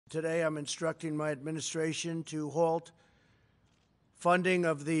Today, I'm instructing my administration to halt funding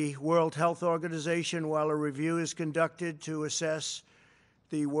of the World Health Organization while a review is conducted to assess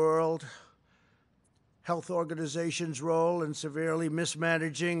the World Health Organization's role in severely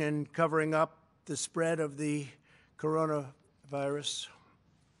mismanaging and covering up the spread of the coronavirus.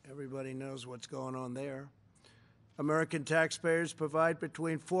 Everybody knows what's going on there. American taxpayers provide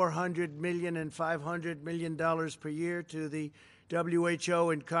between $400 million and $500 million per year to the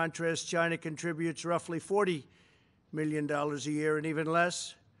WHO. In contrast, China contributes roughly $40 million a year, and even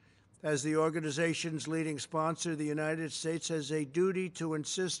less. As the organization's leading sponsor, the United States has a duty to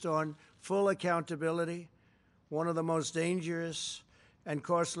insist on full accountability. One of the most dangerous and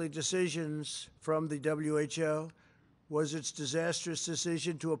costly decisions from the WHO was its disastrous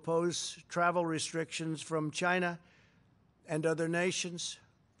decision to oppose travel restrictions from China and other nations.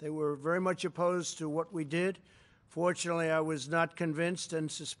 They were very much opposed to what we did. Fortunately, I was not convinced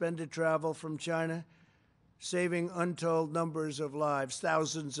and suspended travel from China, saving untold numbers of lives.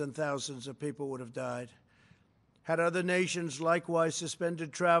 Thousands and thousands of people would have died. Had other nations likewise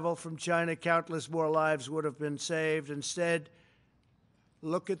suspended travel from China, countless more lives would have been saved. Instead,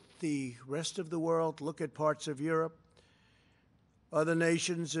 look at the rest of the world, look at parts of Europe. Other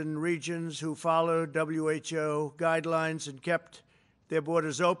nations and regions who followed WHO guidelines and kept their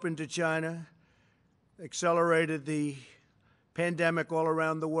borders open to China accelerated the pandemic all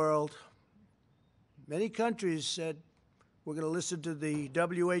around the world. Many countries said, we're going to listen to the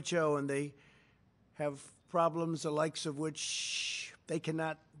WHO, and they have problems the likes of which they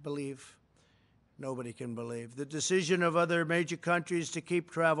cannot believe. Nobody can believe. The decision of other major countries to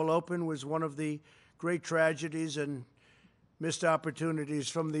keep travel open was one of the great tragedies and missed opportunities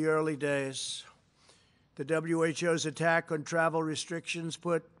from the early days. The WHO's attack on travel restrictions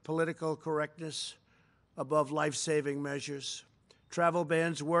put political correctness above life-saving measures. Travel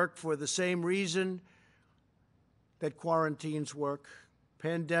bans work for the same reason that quarantines work.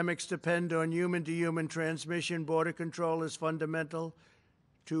 Pandemics depend on human-to-human transmission. Border control is fundamental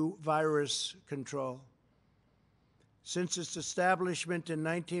to virus control. Since its establishment in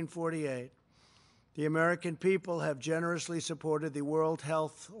 1948, the American people have generously supported the World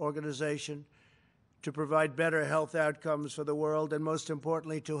Health Organization to provide better health outcomes for the world and, most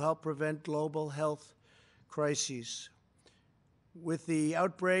importantly, to help prevent global health crises. With the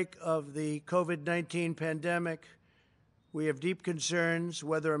outbreak of the COVID-19 pandemic, we have deep concerns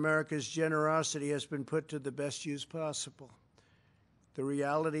whether America's generosity has been put to the best use possible. The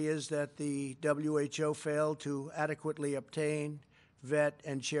reality is that the WHO failed to adequately obtain, vet,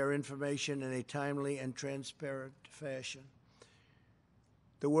 and share information in a timely and transparent fashion.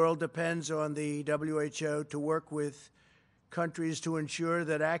 The world depends on the WHO to work with countries to ensure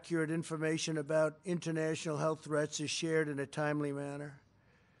that accurate information about international health threats is shared in a timely manner.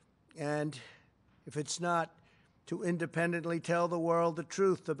 And if it's not, to independently tell the world the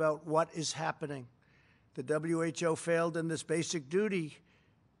truth about what is happening. The WHO failed in this basic duty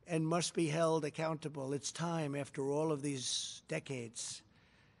and must be held accountable. It's time, after all of these decades.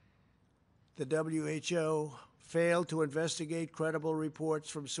 The WHO failed to investigate credible reports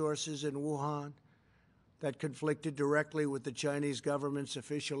from sources in Wuhan that conflicted directly with the Chinese government's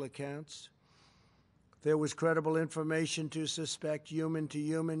official accounts. There was credible information to suspect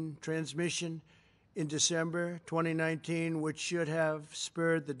human-to-human transmission in December 2019, which should have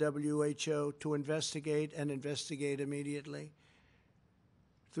spurred the WHO to investigate and investigate immediately.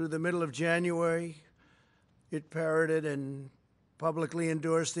 Through the middle of January, it parroted and publicly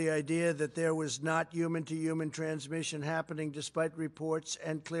endorsed the idea that there was not human-to-human transmission happening, despite reports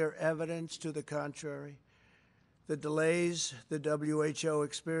and clear evidence to the contrary. The delays the WHO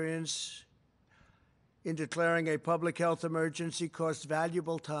experienced in declaring a public health emergency cost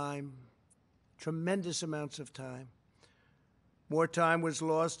valuable time, tremendous amounts of time. More time was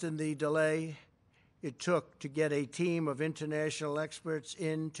lost in the delay it took to get a team of international experts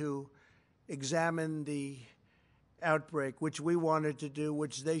in to examine the outbreak, which we wanted to do,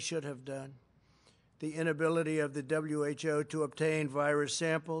 which they should have done. The inability of the WHO to obtain virus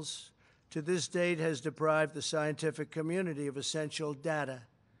samples to this date has deprived the scientific community of essential data.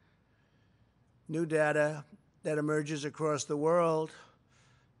 New data that emerges across the world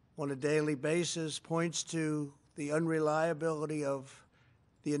on a daily basis points to the unreliability of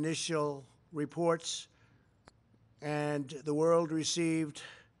the initial reports, and the world received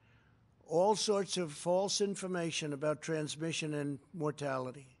all sorts of false information about transmission and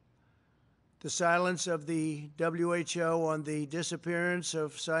mortality. The silence of the WHO on the disappearance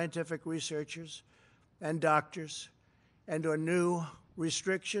of scientific researchers and doctors, and on new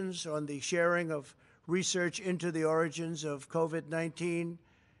restrictions on the sharing of research into the origins of COVID-19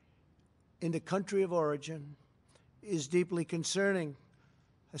 in the country of origin is deeply concerning,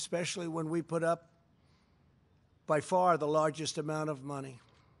 especially when we put up by far the largest amount of money.